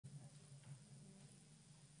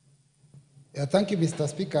Thank you, Mr.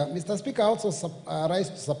 Speaker. Mr. Speaker, I also rise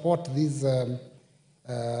to support this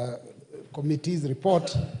committee's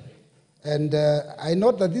report. And I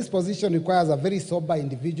note that this position requires a very sober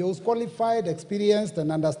individual who's qualified, experienced,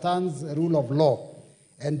 and understands the rule of law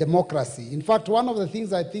and democracy. In fact, one of the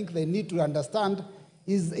things I think they need to understand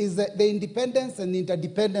is the independence and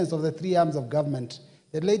interdependence of the three arms of government.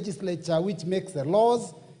 The legislature, which makes the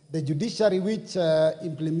laws, the judiciary, which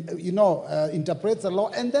interprets the law,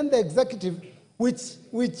 and then the executive, which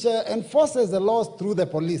enforces the laws through the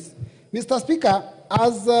police. Mr. Speaker,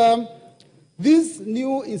 as this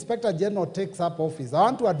new Inspector General takes up office, I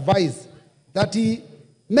want to advise that he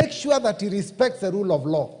make sure that he respects the rule of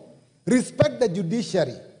law, respect the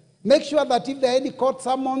judiciary, make sure that if there are any court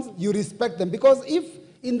summons, you respect them. Because if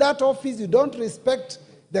in that office you don't respect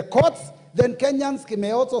the courts, then Kenyans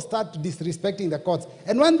may also start disrespecting the courts.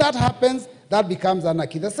 And when that happens, that becomes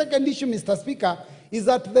anarchy. The second issue, Mr. Speaker, is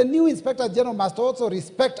that the new Inspector General must also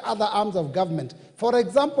respect other arms of government. For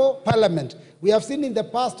example, Parliament. We have seen in the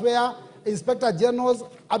past where Inspector Generals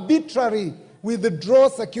arbitrarily withdraw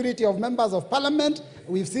security of members of Parliament.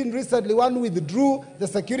 We've seen recently one withdrew the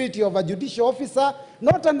security of a judicial officer,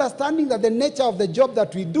 not understanding that the nature of the job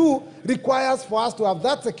that we do requires for us to have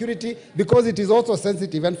that security because it is also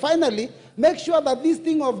sensitive. And finally, make sure that this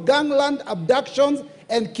thing of gangland abductions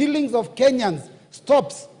and killings of Kenyans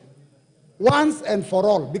stops once and for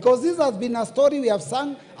all, because this has been a story we have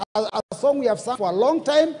sung, a song we have sung for a long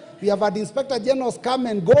time. We have had Inspector Generals come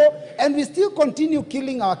and go, and we still continue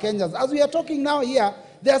killing our Kenyans. As we are talking now here,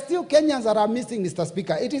 there are still Kenyans that are missing, Mr.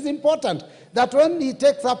 Speaker. It is important that when he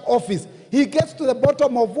takes up office, he gets to the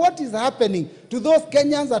bottom of what is happening to those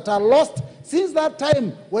Kenyans that are lost since that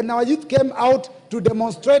time when our youth came out to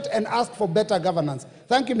demonstrate and ask for better governance.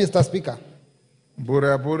 Thank you, Mr. Speaker.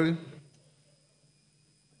 Buri.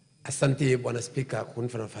 Asante Bwana Spika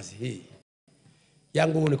kunipa nafasi hii.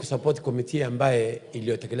 Yangu ni kusupport committee ambaye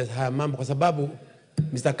iliyotekeleza haya mambo kwa sababu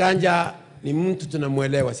Mr. KANJA ni mtu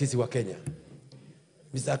tunamuelewa sisi wa Kenya.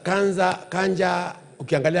 Mr. KANJA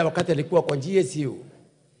ukiangalia wakati alikuwa kwa GSU,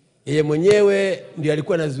 yeye mwenyewe ndiye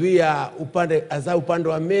alikuwa anazuia upande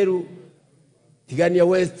wa Meru, Tigania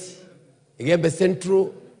West, Igembe Central,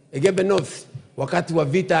 Igembe North wakati wa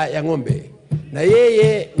vita ya ng'ombe. Na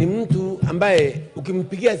yeye ni mtu ambaye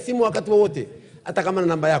ukimpigia simu wakati wowote hata kama na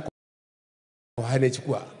namba yako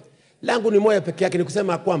hanachukua. Langu ni moja pekee yake, ni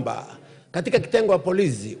kusema kwamba katika kitengo wa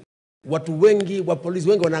polisi watu wengi wa polisi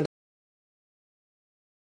wengi wanahangaika.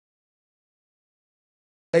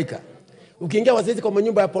 Ukiingia wasaizi kwa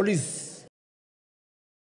nyumba ya polisi,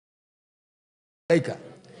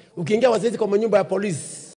 ukiingia wasaizi kwa nyumba ya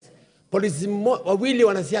polisi, wawili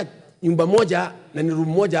wanasia nyumba moja na ni room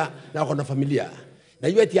moja na wako na familia. Na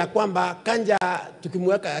hiyo eti ya kwamba KANJA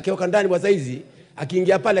tukimweka akiwa ndani wasaizi,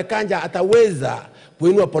 akiingia pale KANJA ataweza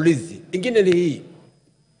kuinua polisi. Ingine ni hii.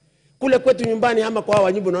 Kule kwetu nyumbani ama kwa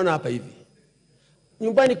hawa nyumba unaona hapa hivi.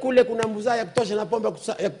 Nyumbani kule kuna muzaa ya kutosha na pombe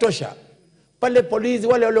ya kutosha. Pale polisi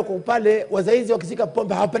wale walioko pale wasaizi wakisika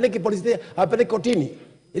pombe hawapeleki polisi, hawapeleki kotini.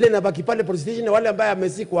 Ile inabaki pale police station na wale ambaye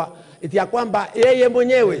amesikwa eti ya kwamba yeye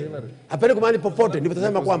mwenyewe apeleke mahali popote. Ndipo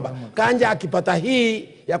tutasema kwamba KANJA akipata hii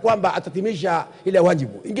ya kwamba atatimisha ile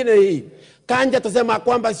wajibu. Ingine hii. KANJA tutasema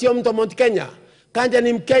kwamba sio mtu wa Mount Kenya. KANJA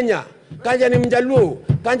ni Mkenya, KANJA ni Mjaluo,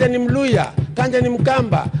 KANJA ni Mluya, KANJA ni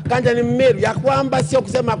Mkamba, KANJA ni Mmeru. Ya kwamba sio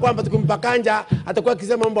kusema kwamba tukimpa KANJA atakuwa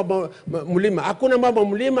akisema mambo mlima. Hakuna mambo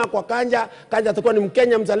mlima kwa KANJA. KANJA atakuwa ni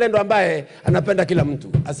Mkenya mzalendo ambaye anapenda kila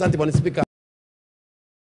mtu. Asante Bwana Speaker.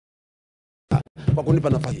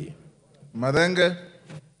 Madenge.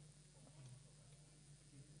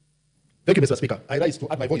 Thank you, Mr. Speaker. I rise to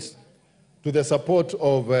add my voice to the support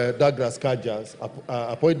of Douglas KANJA's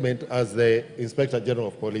appointment as the Inspector General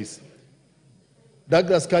of Police.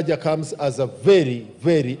 Douglas KANJA comes as a very,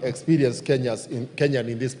 very experienced Kenyan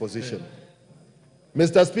in this position.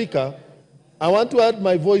 Mr. Speaker, I want to add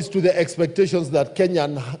my voice to the expectations that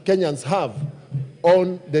Kenyans have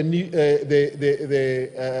on the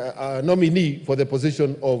nominee for the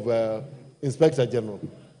position of Inspector General.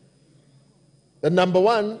 The number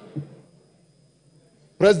one,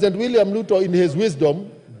 President William Ruto, in his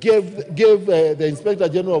wisdom, gave the Inspector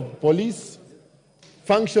General of Police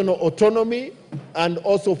functional autonomy and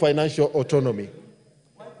also financial autonomy.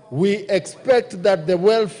 We expect that the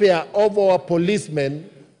welfare of our policemen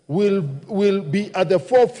will be at the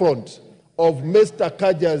forefront of Mr.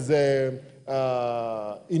 KANJA's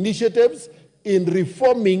initiatives in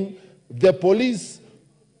reforming the police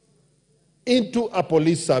into a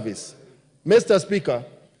police service. Mr. Speaker,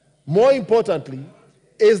 more importantly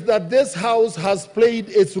is that this House has played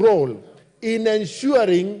its role in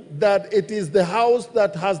ensuring that it is the House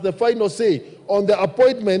that has the final say on the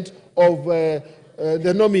appointment of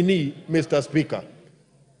the nominee, Mr. Speaker.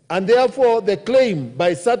 And therefore, the claim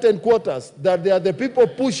by certain quarters that they are the people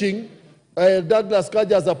pushing Douglas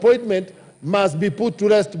Kaja's appointment must be put to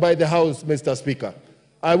rest by the House, Mr. Speaker.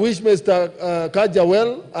 I wish Mr. Kaja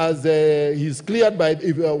well as he's cleared by,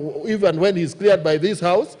 even when he's cleared by this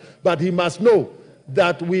House, but he must know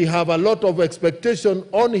that we have a lot of expectation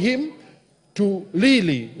on him to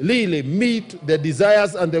really meet the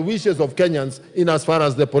desires and the wishes of Kenyans in as far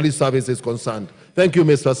as the police service is concerned. Thank you,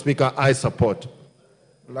 Mr. Speaker. I support.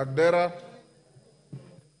 Lagdera.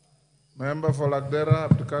 Member for Lagdera,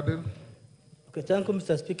 Abdikadir. Okay, thank you,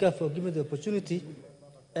 Mr. Speaker, for giving me the opportunity.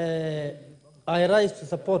 I rise to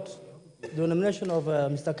support the nomination of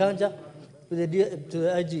Mr. KANJA to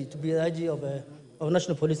the IG, to be the IG of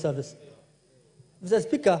National Police Service. Mr.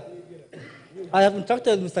 Speaker, I have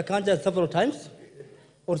interacted with Mr. KANJA several times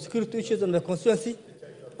on security issues in the constituency,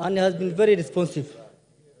 and he has been very responsive.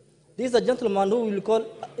 This is a gentleman who will call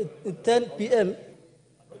at 10 p.m.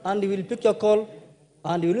 and he will pick your call,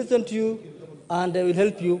 and he will listen to you, and he will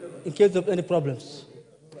help you in case of any problems.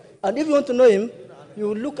 And if you want to know him, you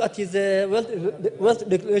will look at his wealth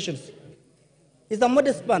declarations. He's a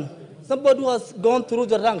modest man, somebody who has gone through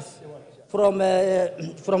the ranks from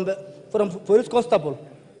police constable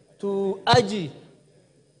to IG,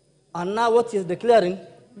 and now what he is declaring,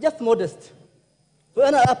 just modest. For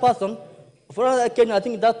another person, for another Kenyan, I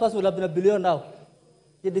think that person will have been a billionaire now.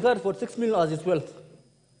 He declared for 6 million as his wealth.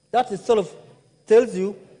 That itself tells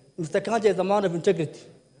you Mr. KANJA is a man of integrity.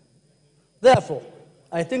 Therefore,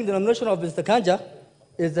 I think the nomination of Mr. KANJA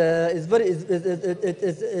is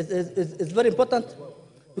very important,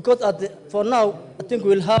 because for now, I think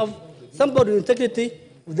we'll have somebody with integrity,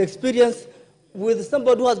 with experience, with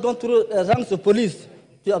somebody who has gone through ranks of police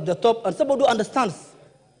to up the top, and somebody who understands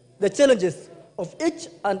the challenges of each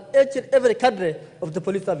and every cadre of the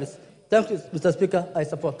police service. Thank you, Mr. Speaker. I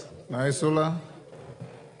support. Naisula.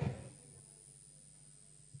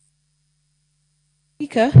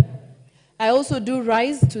 Speaker, I also do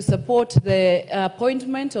rise to support the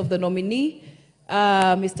appointment of the nominee,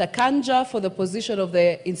 Mr. KANJA, for the position of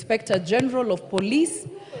the Inspector General of Police.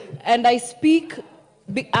 And I speak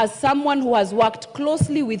as someone who has worked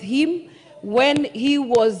closely with him when he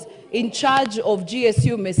was in charge of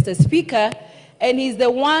GSU, Mr. Speaker, and he's the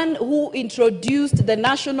one who introduced the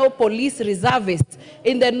National Police Reservists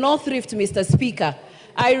in the North Rift, Mr. Speaker.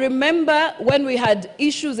 I remember when we had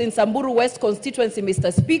issues in Samburu West constituency,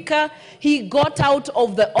 Mr. Speaker, he got out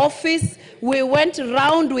of the office. We went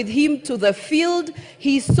round with him to the field.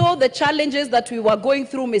 He saw the challenges that we were going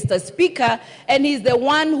through, Mr. Speaker, and he's the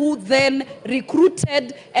one who then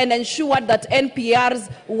recruited and ensured that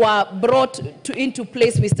NPRs were brought into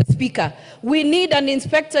place, Mr. Speaker. We need an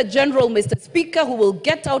Inspector General, Mr. Speaker, who will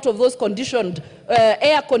get out of those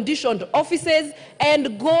air-conditioned offices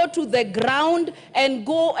and go to the ground and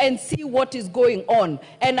go and see what is going on.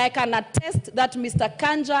 And I can attest that Mr.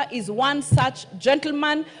 KANJA is one such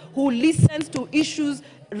gentleman who listens to issues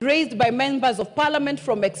raised by members of parliament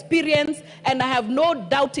from experience, and I have no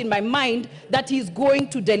doubt in my mind that he's going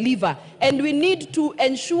to deliver. And we need to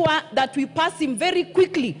ensure that we pass him very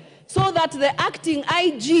quickly, so that the acting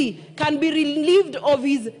IG can be relieved of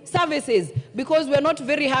his services, because we're not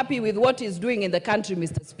very happy with what he's doing in the country,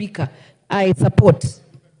 Mr. Speaker. I support.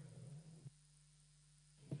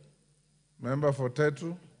 Member for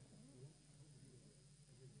Tetu.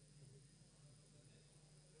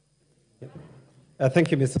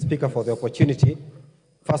 Thank you, Mr. Speaker, for the opportunity.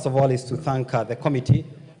 First of all, is to thank the committee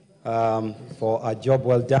for a job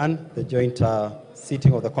well done, the joint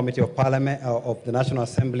sitting of the Committee of Parliament, of the National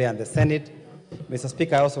Assembly and the Senate. Mr.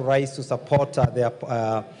 Speaker, I also rise to support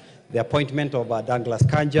the appointment of Douglas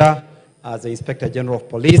KANJA as the Inspector General of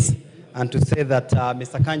Police, and to say that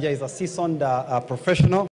Mr. KANJA is a seasoned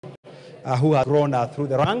professional who has grown through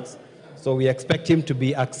the ranks. So we expect him to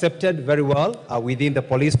be accepted very well within the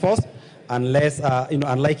police force, unless,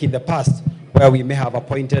 unlike in the past, where we may have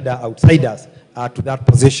appointed outsiders to that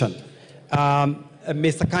position.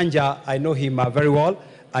 Mr. KANJA, I know him very well,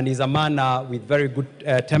 and he's a man with very good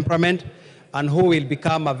temperament, and who will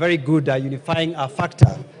become a very good unifying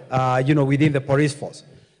factor, within the police force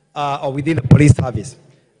or within the police service.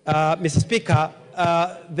 Mr. Speaker,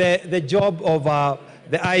 the job of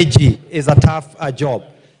the IG is a tough job,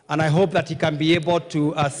 and I hope that he can be able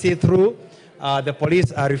to see through the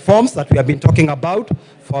police reforms that we have been talking about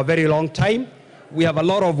for a very long time. we have a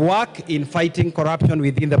lot of work in fighting corruption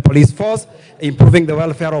within the police force, improving the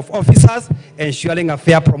welfare of officers, ensuring a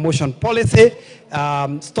fair promotion policy,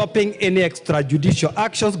 stopping any extrajudicial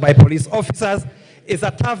actions by police officers. It's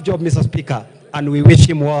a tough job, Mr. Speaker, and we wish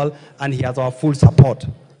him well, and he has our full support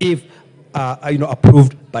if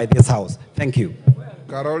approved by this House. Thank you.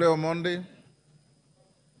 Karole Omondi,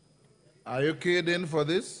 are you keyed in for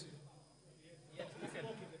this?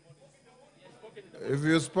 If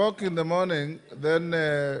you spoke in the morning, then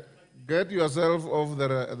get yourself off the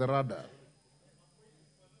radar.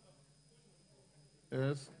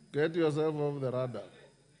 Yes, get yourself off the radar.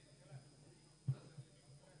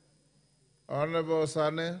 Honorable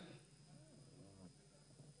Sane.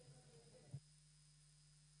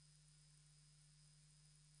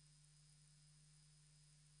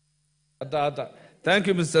 Thank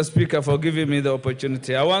you, Mr. Speaker, for giving me the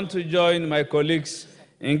opportunity. I want to join my colleagues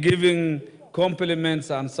in giving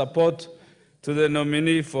compliments and support to the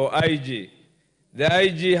nominee for IG. The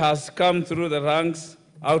IG has come through the ranks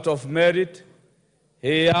out of merit.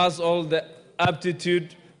 He has all the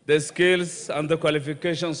aptitude, the skills, and the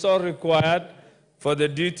qualifications so required for the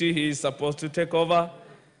duty he is supposed to take over.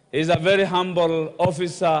 He is a very humble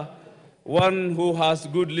officer, one who has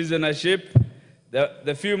good listenership.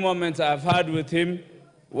 The few moments I've had with him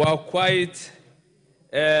were quite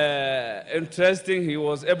interesting. He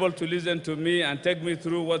was able to listen to me and take me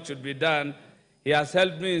through what should be done. He has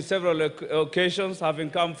helped me in several occasions, having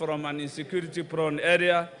come from an insecurity-prone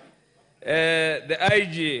area. The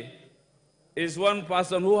IG is one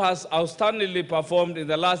person who has outstandingly performed in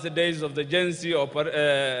the last days of the Gen Z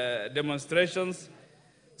demonstrations.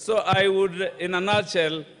 So I would, in a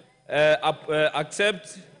nutshell,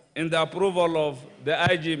 accept in the approval of the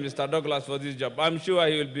IG, Mr. Douglas, for this job. I'm sure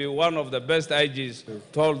he will be one of the best IGs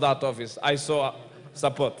to hold that office. I so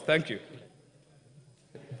support. Thank you.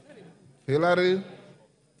 Hillary.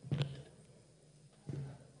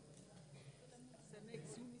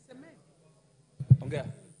 Okay.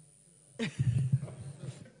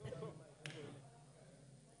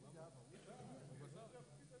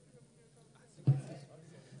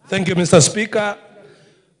 Thank you, Mr. Speaker.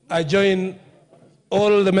 I join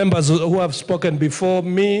all the members who have spoken before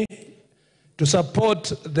me to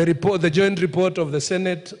support the report, the joint report of the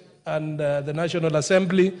Senate and the National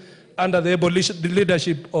Assembly under the able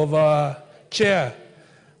leadership of our chair,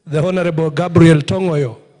 the Honorable Gabriel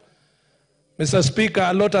Tongoyo. Mr. Speaker,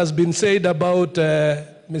 a lot has been said about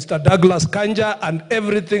Mr. Douglas KANJA, and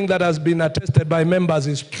everything that has been attested by members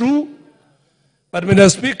is true. But Mr.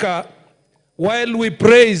 Speaker, while we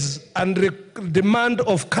praise and demand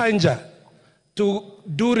of KANJA to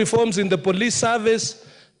do reforms in the police service,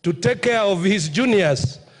 to take care of his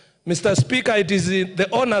juniors, Mr. Speaker, it is the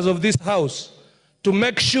honors of this House to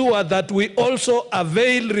make sure that we also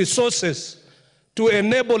avail resources to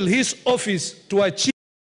enable his office to achieve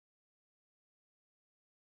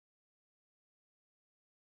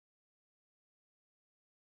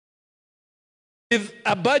with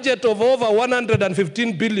a budget of over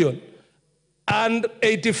 115 billion and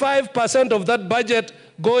 85% of that budget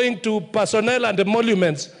going to personnel and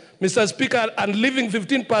emoluments, Mr. Speaker, and leaving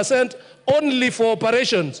 15% only for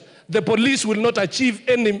operations, the police will not achieve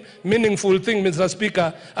any meaningful thing, Mr.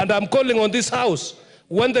 Speaker. And I'm calling on this House,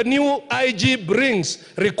 when the new IG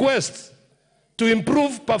brings requests to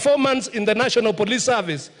improve performance in the National Police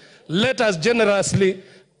Service, let us generously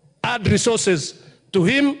add resources to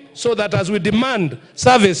him so that as we demand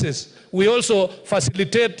services, we also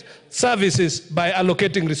facilitate services by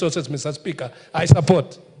allocating resources, Mr. Speaker. I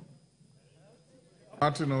support.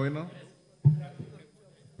 Martin Owino.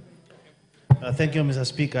 Thank you, Mr.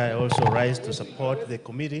 Speaker. I also rise to support the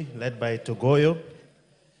committee led by Togoyo.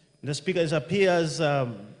 Mr. Speaker, it appears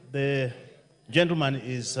the gentleman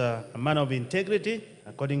is a man of integrity,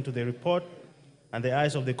 according to the report and the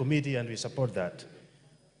eyes of the committee, and we support that.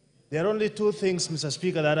 There are only two things, Mr.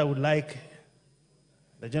 Speaker, that I would like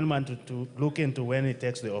the gentleman to look into when he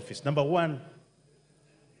takes the office. Number one,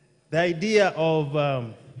 the idea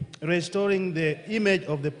of restoring the image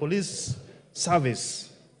of the police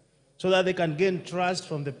service so that they can gain trust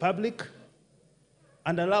from the public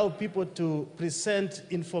and allow people to present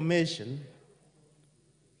information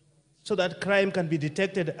so that crime can be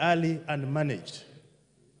detected early and managed.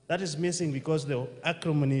 That is missing because the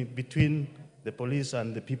acrimony between the police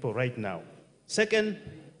and the people right now. Second,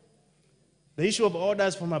 the issue of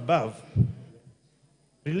orders from above.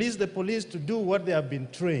 Release the police to do what they have been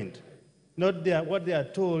trained, not what they are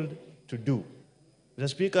told to do. Mr.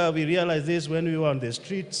 Speaker, we realized this when we were on the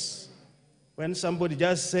streets, when somebody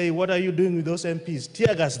just say, what are you doing with those MPs?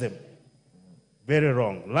 Tear gas them. Very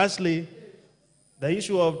wrong. Lastly, The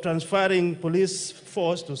issue of transferring police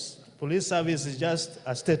force to police service is just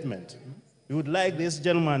a statement. We would like this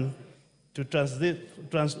gentleman to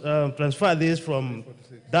transfer this from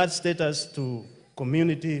that status to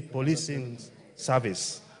community policing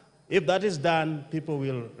service. If that is done, people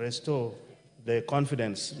will restore the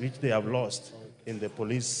confidence which they have lost in the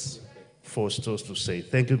police force, so to say.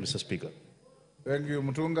 Thank you, Mr. Speaker. Thank you,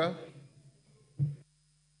 Mutunga.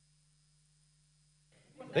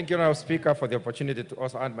 Thank you, Honourable Speaker, for the opportunity to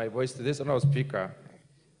also add my voice to this. Honourable Speaker,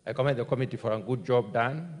 I commend the committee for a good job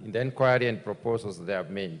done in the inquiry and proposals they have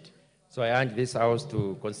made. So I urge this House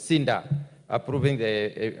to consider approving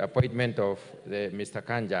the appointment of Mr.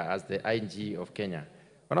 KANJA as the IG of Kenya.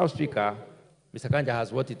 Honourable Speaker, Mr. KANJA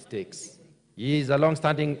has what it takes. He has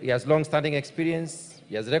long-standing experience.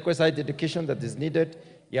 He has requisite education that is needed.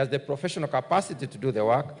 He has the professional capacity to do the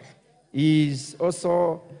work. He is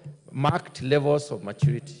also marked levels of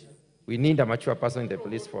maturity. We need a mature person in the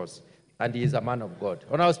police force, and he is a man of God.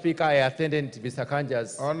 Honourable Speaker, I attended Mr.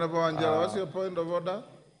 Kanja's... Honourable Angela, what's your point of order?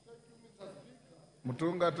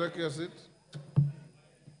 Mutunga, take your seat.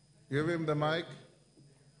 Give him the mic.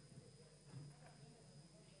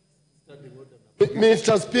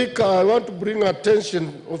 Mr. Speaker, I want to bring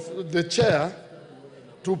attention of the chair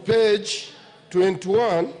to page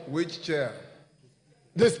 21. Which chair?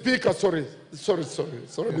 The Speaker, sorry,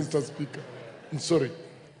 Mr. Speaker. I'm sorry.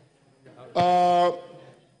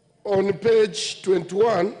 On page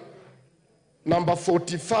 21, number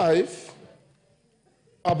 45,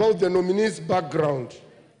 about the nominee's background.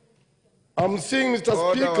 I'm seeing, Mr.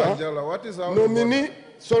 Speaker, Angela, what is our nominee,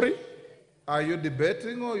 sorry? Are you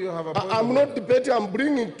debating or you have a point I'm not debating, I'm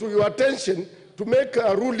bringing to your attention to make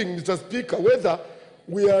a ruling, Mr. Speaker, whether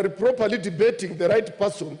we are properly debating the right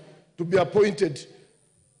person to be appointed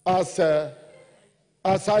as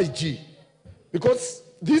IG. Because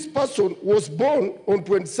this person was born on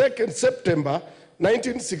 22nd September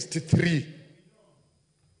 1963.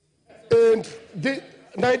 And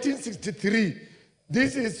 1963,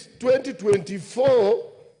 this is 2024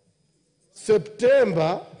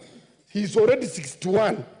 September, he's already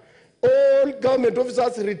 61. All government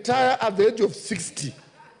officers retire at the age of 60.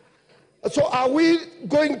 So are we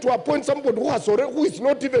going to appoint somebody who is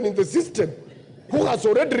not even in the system, who has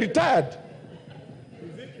already retired?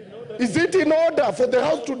 Is it in order for the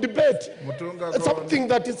House to debate something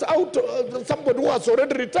that is out, somebody who has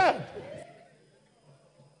already retired?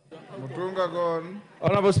 Mutunga, go on.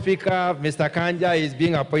 Honourable Speaker, Mr. KANJA is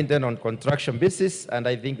being appointed on contraction basis, and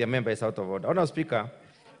I think the member is out of order. Honourable Speaker,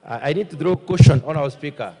 I need to draw caution, Honourable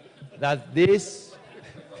Speaker, that this...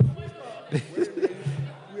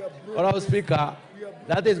 Honourable Speaker,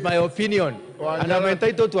 that is my opinion, and I'm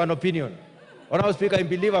entitled to an opinion. Honourable Speaker, I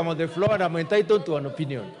believe I'm on the floor and I'm entitled to an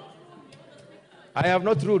opinion. I have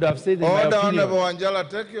not ruled, I've said in my opinion. Honourable Angela,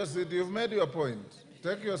 take your seat. You've made your point.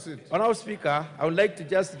 Take your seat. Honourable Speaker, I would like to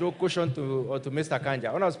just draw caution to Mr. KANJA.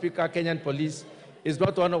 Honourable Speaker, Kenyan police is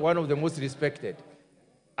not one of the most respected.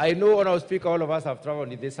 I know, Honourable Speaker, all of us have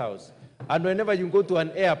traveled in this House. And whenever you go to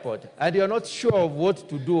an airport and you're not sure of what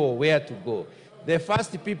to do or where to go, the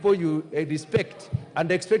first people you respect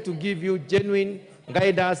and expect to give you genuine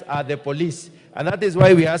guidance are the police. And that is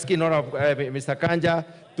why we're asking Mr. KANJA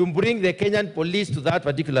to bring the Kenyan police to that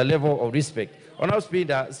particular level of respect. Honourable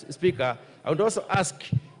Speaker, I would also ask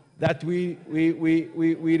that we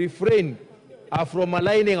refrain from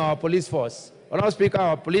aligning our police force. Honourable Speaker,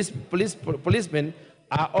 our policemen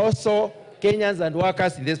are also Kenyans and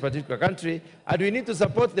workers in this particular country, and we need to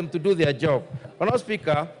support them to do their job. Honourable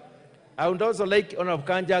Speaker, I would also like Honourable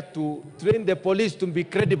KANJA to train the police to be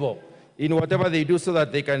credible in whatever they do so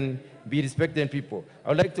that they can be respected people. I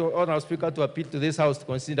would like to, Honourable Speaker, to appeal to this House to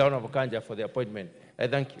consider Honourable KANJA for the appointment. I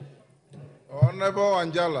thank you. Honourable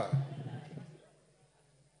Angela.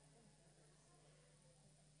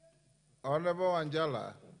 Honourable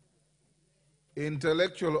Angela,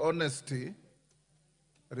 intellectual honesty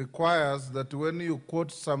requires that when you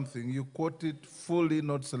quote something, you quote it fully,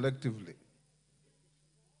 not selectively.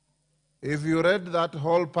 If you read that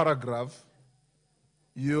whole paragraph,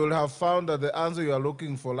 you will have found that the answer you are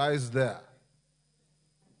looking for lies there.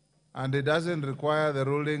 And it doesn't require the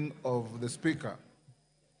ruling of the Speaker.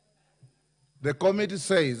 The committee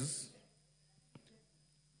says,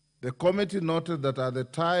 the committee noted that at the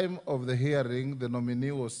time of the hearing, the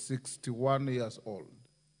nominee was 61 years old.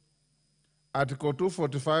 Article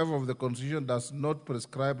 245 of the Constitution does not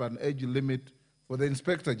prescribe an age limit for the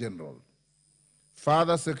Inspector General.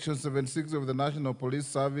 Further, Section 76 of the National Police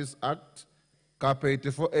Service Act, Cap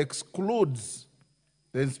 84, excludes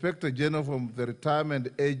the Inspector General from the retirement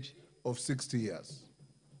age of 60 years.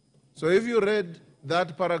 So if you read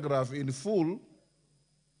that paragraph in full,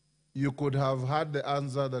 you could have had the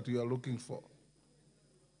answer that you are looking for.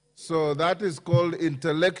 So that is called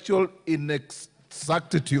intellectual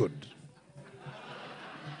inexactitude.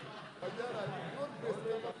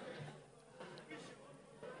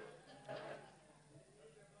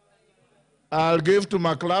 I'll give to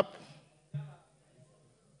Maclap.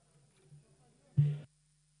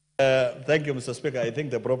 Thank you, Mr. Speaker. I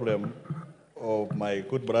think the problem of my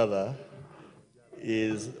good brother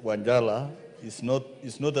is Wanjala is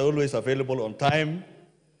not always available on time,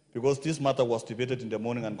 because this matter was debated in the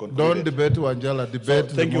morning and concluded. Don't debate Wanjala, debate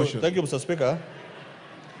the motion. Thank you, Mr. Speaker.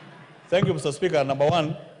 Thank you, Mr. Speaker. Number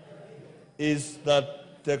one is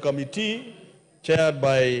that the committee chaired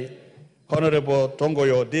by Honorable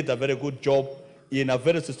Tongoyo did a very good job in a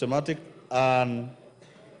very systematic and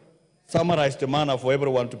summarized manner for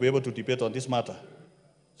everyone to be able to debate on this matter.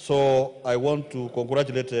 So I want to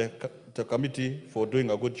congratulate the committee for doing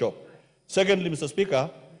a good job. Secondly, Mr. Speaker,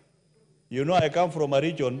 you know I come from a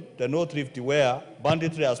region, the North Rift, where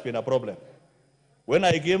banditry has been a problem. When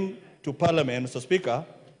I came to Parliament, Mr. Speaker,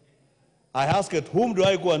 I asked whom do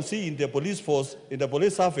I go and see in the police force, in the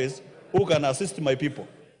police service, who can assist my people.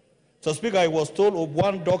 Mr. Speaker, I was told of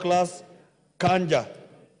one Douglas KANJA.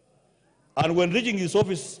 And when reaching his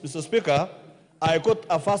office, Mr. Speaker, I got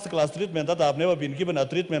a first-class treatment that I have never been given a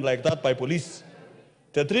treatment like that by police.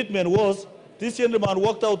 The treatment was, this gentleman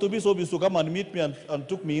walked out to his office to come and meet me and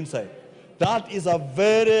took me inside. That is a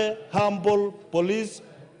very humble police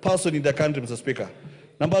person in the country, Mr. Speaker.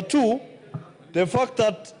 Number two, the fact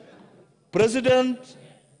that President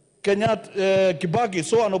Kenyatta, Kibaki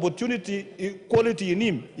saw an opportunity, equality in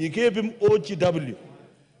him. He gave him OGW.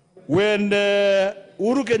 When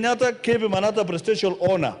Uhuru Kenyatta gave him another presidential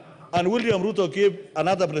honor, and William Ruto gave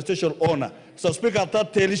another presidential honor. So, Speaker,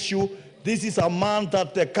 that tells you this is a man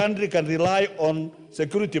that the country can rely on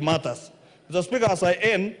security matters. Mr. Speaker, as I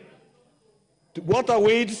end, what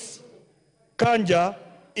awaits KANJA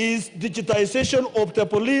is digitization of the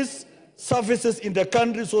police services in the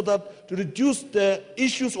country so that to reduce the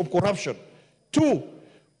issues of corruption. Two,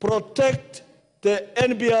 protect the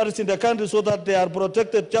NBRs in the country so that they are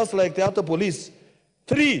protected just like the other police.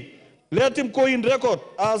 Three, let him go in record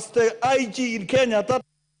as the IG in Kenya.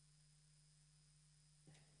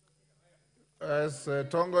 As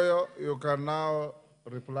Tongoyo, you can now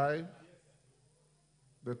reply.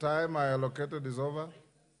 The time I allocated is over.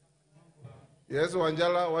 Yes,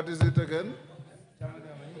 Wanjala, what is it again?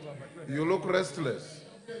 You look restless.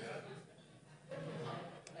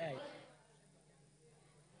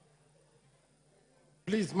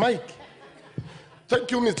 Please, Mike.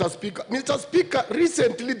 Thank you, Mr. Speaker. Mr. Speaker,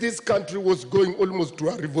 recently this country was going almost to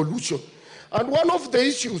a revolution. And one of the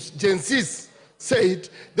issues, Gen Zs said,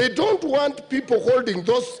 they don't want people holding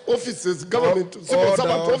those offices, government, civil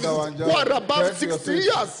servant offices, who are above 60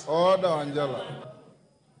 years. Order, Angela.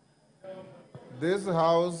 This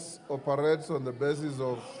House operates on the basis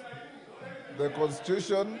of the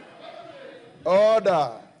Constitution.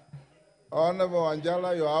 Order. Honorable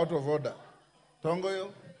Angela, you're out of order. Tongoyo.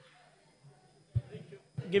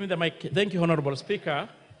 Give me the mic. Thank you, Honorable Speaker.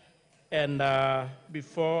 And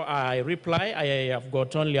before I reply, I have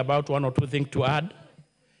got only about one or two things to add.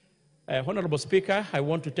 Honorable Speaker, I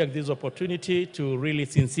want to take this opportunity to really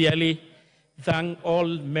sincerely thank all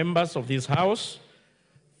members of this House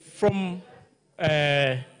from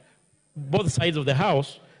both sides of the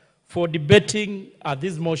House for debating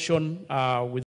this motion with